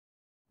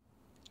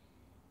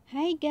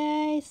Hi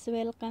guys!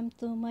 Welcome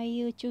to my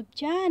YouTube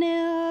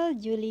channel!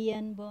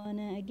 Julian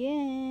Bona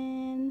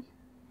again!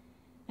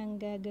 Ang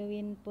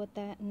gagawin po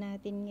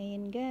natin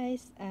ngayon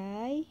guys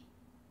ay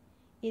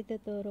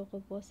ituturo ko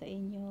po sa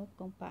inyo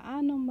kung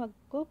paano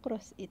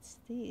magko-cross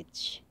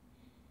stitch.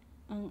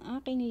 Ang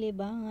aking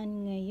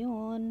libangan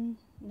ngayon,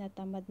 na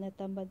tamad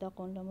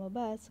akong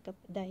lumabas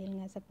dahil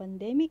nga sa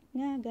pandemic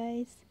nga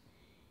guys.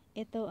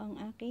 Ito ang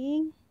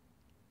aking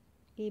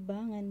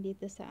libangan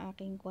dito sa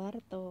aking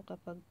kwarto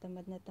kapag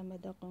tamad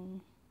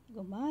akong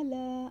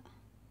gumala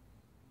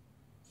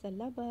sa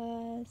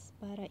labas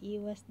para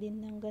iwas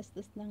din ng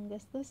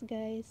gastos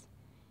guys.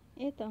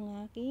 Ito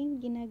ang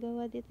aking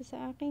ginagawa dito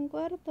sa aking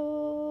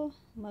kwarto.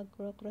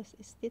 Mag-cross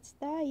stitch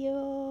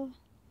tayo.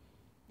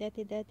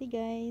 Dati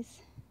guys,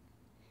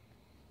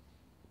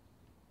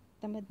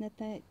 tamad na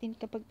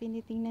kapag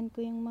tinitingnan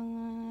ko yung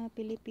mga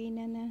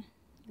Pilipina na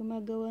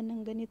gumagawa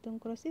ng ganitong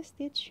cross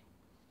stitch.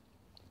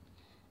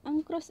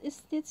 Ang cross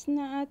stitch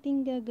na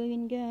ating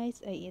gagawin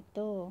guys ay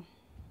ito.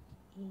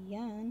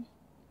 Iyan.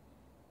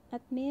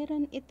 At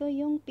meron ito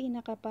yung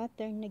pinaka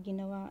pattern na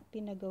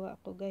pinagawa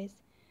ko guys.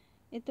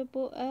 Ito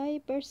po ay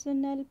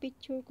personal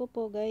picture ko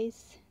po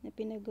guys na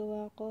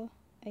pinagawa ko.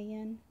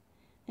 Ayan.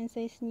 Ang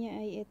size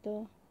niya ay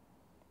ito.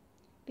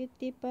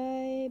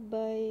 55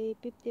 by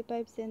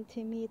 55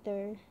 cm.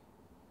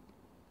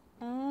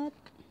 At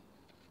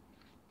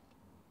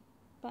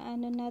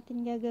paano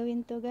natin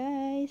gagawin to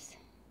guys?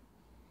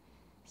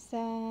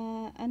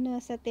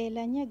 Sa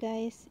tela niya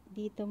guys,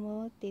 dito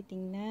mo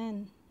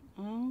titingnan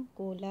ang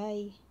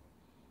kulay,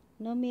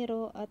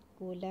 numero at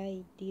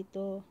kulay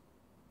dito.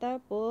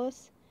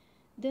 Tapos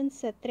dun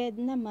sa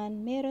thread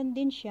naman, meron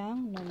din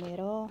siyang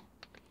numero.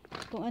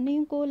 Kung ano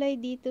yung kulay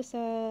dito sa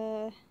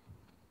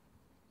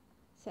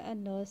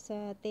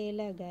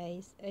tela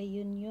guys, ay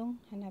yun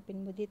yung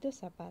hanapin mo dito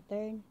sa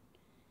pattern.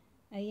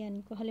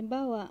 Ayan, kung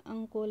halimbawa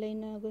ang kulay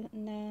na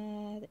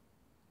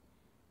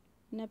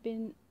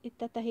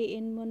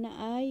itatahiin mo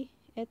na ay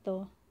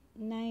eto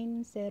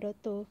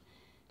 902.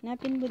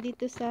 Napin mo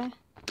dito sa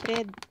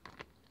thread,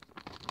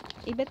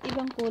 iba't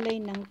ibang kulay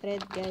ng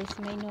thread guys,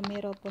 may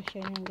numero po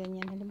siya ng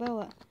ganyan.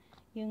 Halimbawa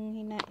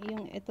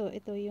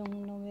ito yung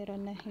numero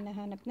na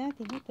hinahanap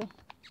natin. Ito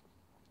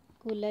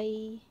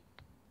kulay,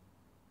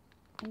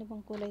 ano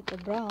bang kulay ito?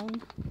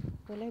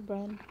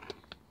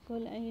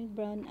 Kulay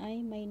brown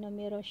ay may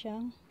numero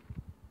siyang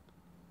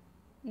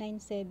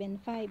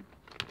 975.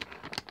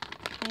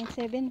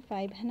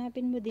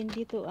 Hanapin mo din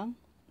dito ang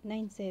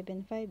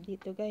 975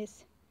 dito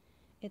guys.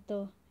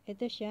 Ito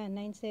siya,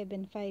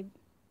 975.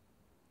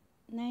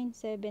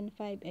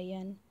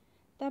 Ayan.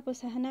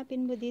 Tapos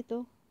hahanapin mo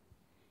dito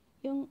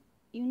yung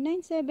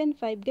 975,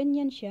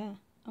 ganyan siya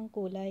ang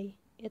kulay.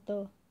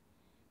 Ito.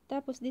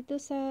 Tapos dito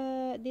sa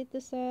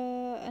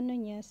ano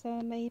niya,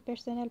 sa may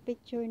personal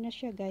picture na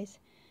siya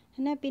guys.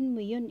 Hanapin mo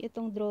yun,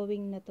 itong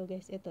drawing na to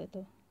guys. Ito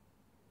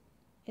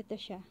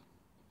siya.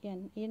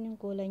 Yan yung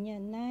kulay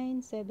niya,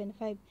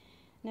 975.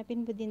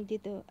 Hanapin mo din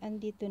dito,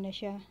 andito na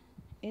siya.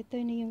 Ito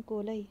na yung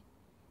kulay.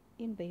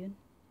 Yun ba yun?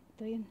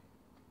 Ito yun.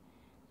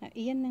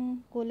 Iyan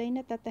ang kulay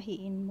na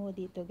tatahiin mo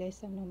dito guys,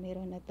 ang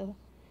numero na to.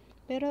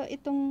 Pero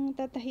itong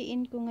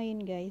tatahiin ko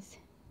ngayon guys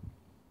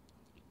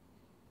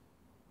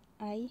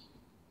ay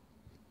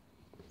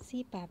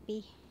si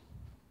Papi.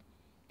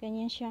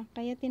 Ganyan siya.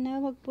 Kaya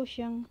tinawag po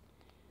siyang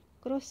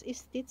cross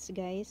stitch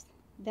guys,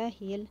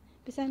 dahil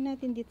pisahan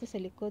natin dito sa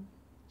likod.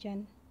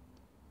 Diyan.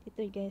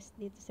 Dito guys,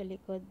 dito sa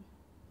likod.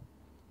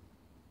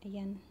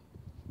 Ayan.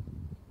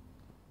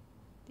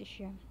 Ito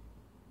siya.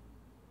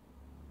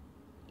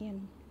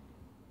 Ayan.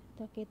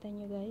 Ito, kita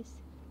nyo guys.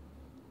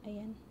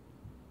 Ayan.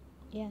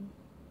 Ayan.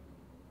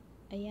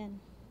 Ayan.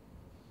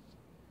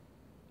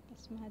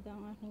 Pasmado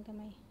ang aking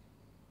kamay.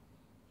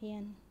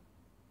 Ayan.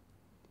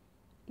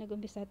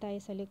 Nag-umpisa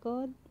tayo sa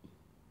likod.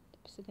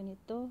 Tapos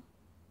ganito.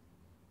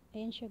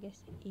 Ayan siya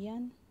guys.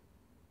 Ayan.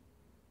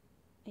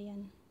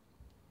 Ayan.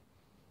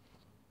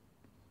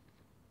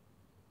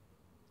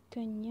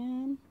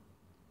 Ganyan.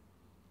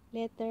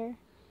 Letter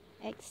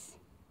X.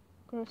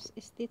 Cross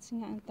stitch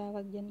nga ang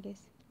tawag dyan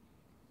guys.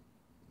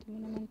 Ito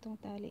mo naman tong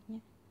tali nya.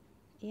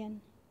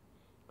 Ayan.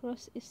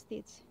 Cross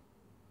stitch.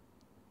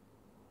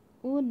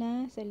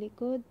 Una sa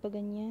likod, pag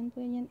ganyan,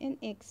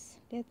 and X.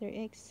 Letter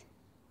X.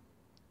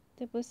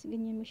 Tapos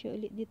ganyan mo siya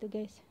ulit dito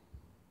guys.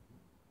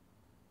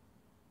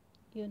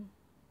 Yun.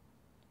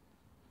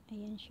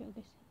 Ayan siya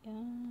guys.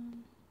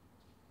 Ayan.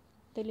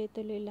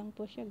 Tuloy-tuloy lang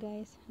po siya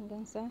guys.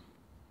 Hanggang sa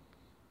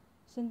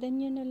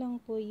sundan nyo na lang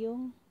po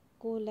yung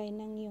kulay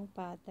ng yung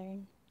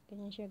pattern.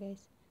 Ganyan siya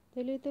guys.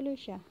 Tuloy-tuloy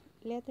siya.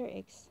 Letter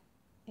X.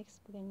 X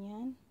po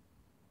ganyan.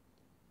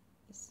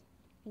 Yes.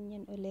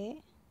 Ganyan uli.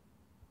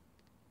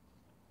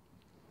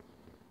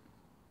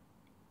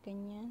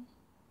 Ganyan.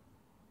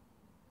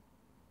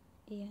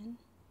 Ayan.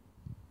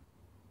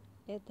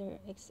 Letter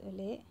X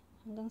uli.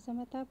 Hanggang sa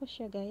matapos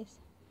siya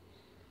guys.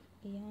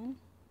 Ayan.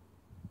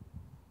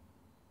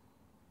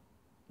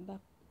 Back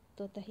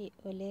to tahi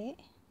uli.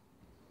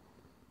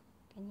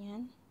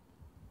 Ganyan.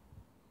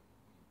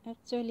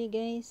 Actually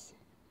guys,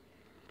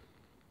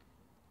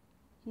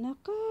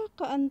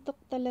 Nakakaantok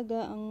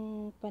talaga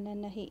ang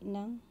pananahi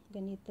ng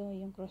ganito,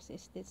 yung cross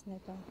stitch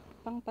na to.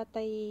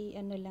 Pangpatay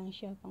ano lang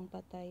siya,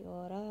 pangpatay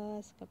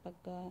oras kapag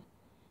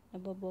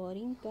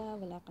naboboring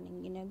ka, wala ka nang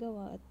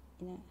ginagawa at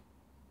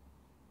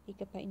di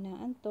ka pa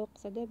inaantok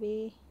sa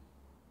gabi.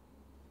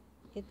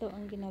 Ito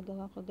ang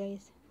ginagawa ko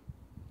guys.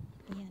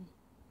 Ayan,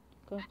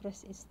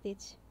 cross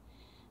stitch.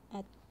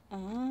 At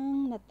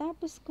ang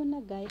natapos ko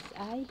na guys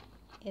ay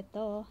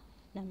ito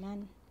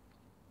naman.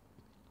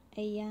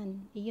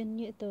 Ayan, iyon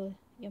nyo ito.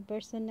 Yung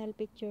personal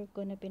picture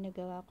ko na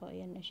pinagawa ko.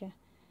 Ayan na siya.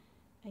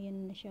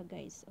 Ayan na siya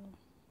guys. Oh.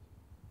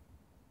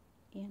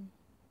 Ayan.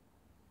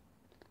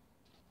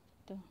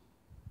 Ito.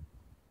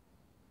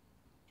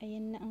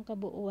 Ayan na ang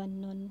kabuuan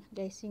nun.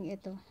 Guys, yung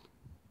ito.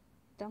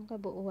 Ito ang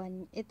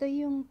kabuuan. Ito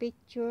yung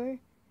picture.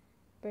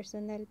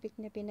 Personal pic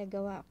na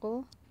pinagawa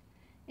ko.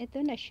 Ito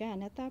na siya.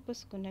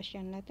 Natapos ko na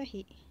siyang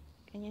natahi.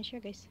 Ganyan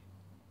siya guys.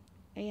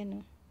 Ayan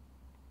oh.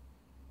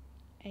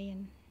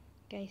 Ayan.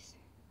 Guys.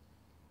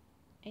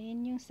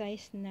 Ayan yung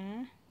size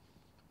na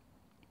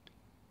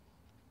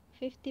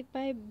 55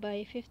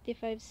 by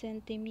 55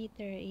 cm.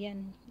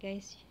 Ayan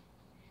guys.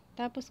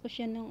 Tapos ko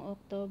siya noong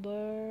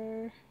October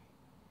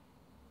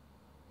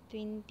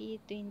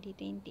 2020.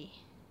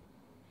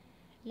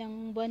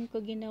 Lang buwan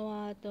ko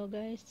ginawa to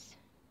guys.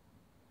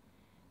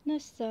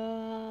 Nasa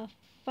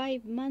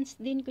 5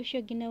 months din ko siya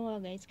ginawa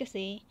guys.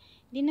 Kasi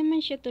hindi naman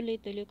siya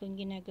tuloy-tuloy kung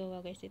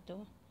ginagawa guys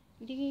ito.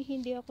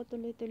 Hindi ako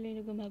tuloy-tuloy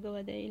na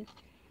gumagawa dahil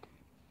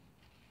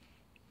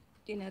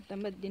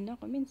tinatamad din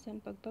ako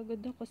minsan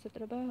pagpagod ako sa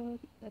trabaho,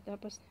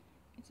 tapos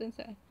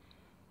minsan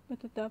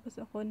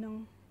matatapos ako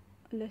ng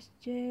alas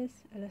 10,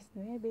 alas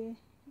 9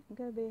 ng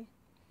gabi.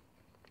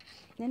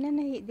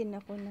 Nananahi din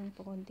ako ng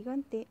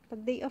pakunti-kunti.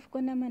 Pag day off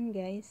ko naman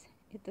guys,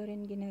 ito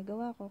rin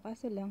ginagawa ko,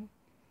 kaso lang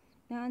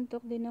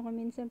naantok din ako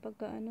minsan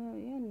pagka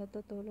yan,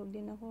 natutulog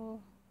din ako,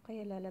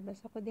 kaya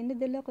lalabas ako.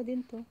 Dinadala ko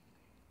din to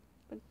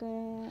pagka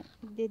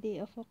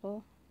day off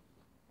ako.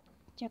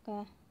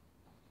 Tsaka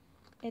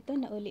ito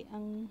na uli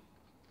ang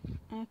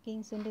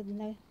aking sunod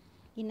na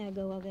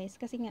ginagawa guys,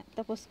 kasi nga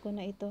tapos ko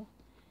na ito,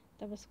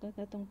 tapos ko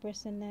na itong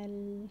personal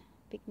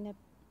pic na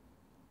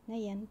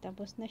yan,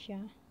 tapos na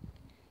siya.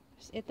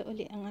 Tapos ito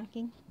uli ang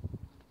aking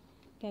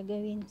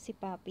gagawin, si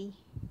Papi.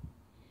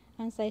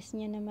 Ang size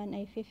niya naman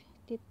ay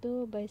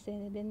 52 by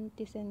 70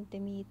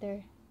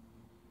 cm.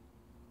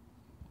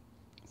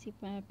 Si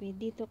Papi,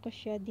 dito ko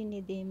siya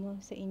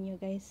dinidemo sa inyo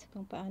guys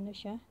kung paano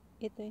siya,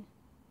 ito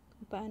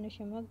kung paano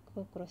siya mag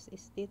cross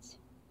stitch.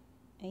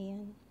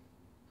 Ayan.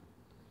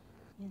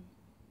 Yan.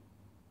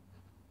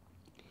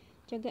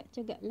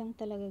 Tiyaga lang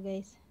talaga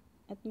guys.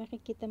 At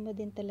makikita mo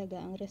din talaga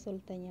ang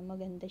resulta niya.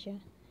 Maganda siya.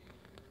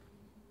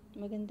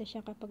 Maganda siya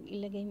kapag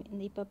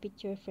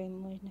ipa-picture frame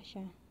mo na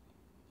siya.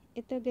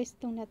 Ito guys,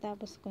 itong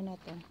natapos ko na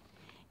to.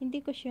 Hindi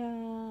ko siya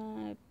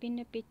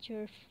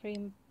pina-picture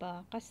frame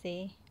pa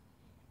kasi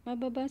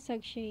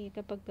mababasag siya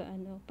kapag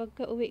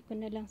pagka uwi ko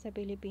na lang sa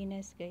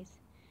Pilipinas guys.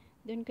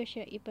 Doon ko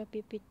siya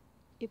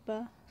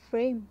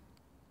ipa-frame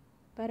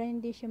para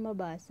hindi siya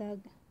mabasag.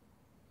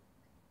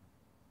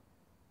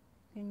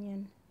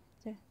 Ganyan.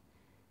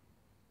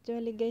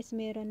 Actually guys,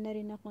 meron na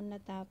rin akong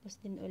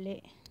natapos din uli.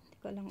 Hindi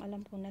ko lang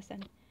alam kung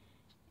nasan.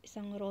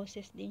 Isang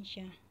roses din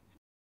siya.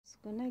 Tapos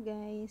ko na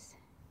guys.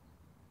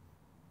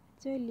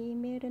 Actually,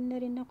 meron na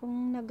rin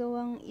akong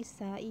nagawang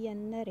isa.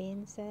 Iyan na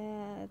rin sa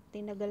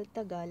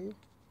tinagal-tagal.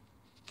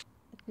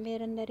 At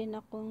meron na rin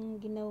akong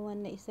ginawa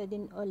na isa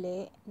din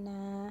uli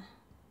na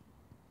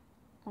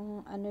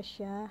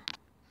siya,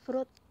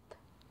 fruit.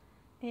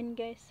 And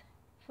guys,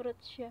 fruit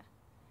siya.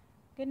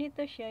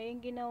 Ganito siya yung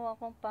ginawa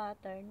kong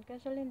pattern,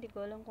 kasi hindi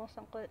ko alam kung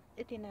saan ko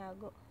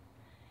itinago.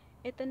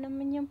 Ito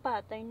naman yung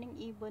pattern ng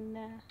ibon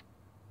na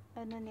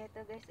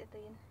nito guys. Ito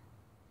yun,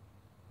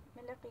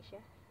 malaki siya,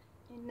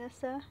 yung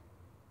nasa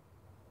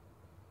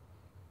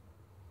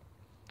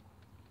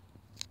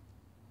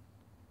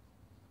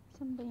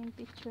saan ba yung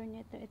picture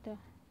nito? Ito,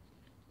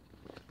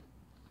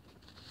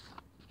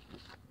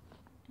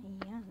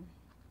 ayan,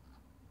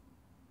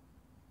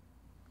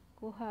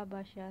 kuha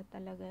ba siya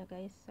talaga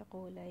guys sa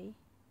kulay.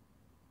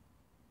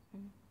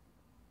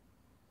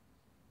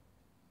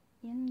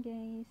 Yan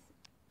guys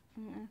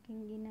ang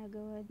aking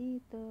ginagawa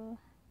dito.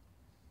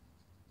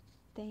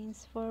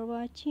 Thanks for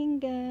watching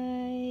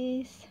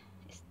guys.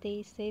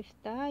 Stay safe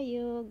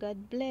tayo.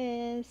 God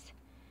bless.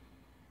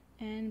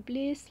 And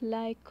please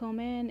like,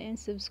 comment, and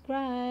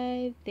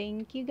subscribe.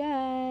 Thank you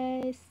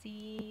guys.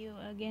 See you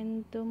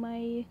again to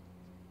my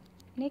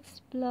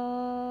next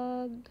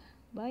vlog.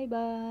 Bye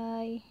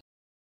bye.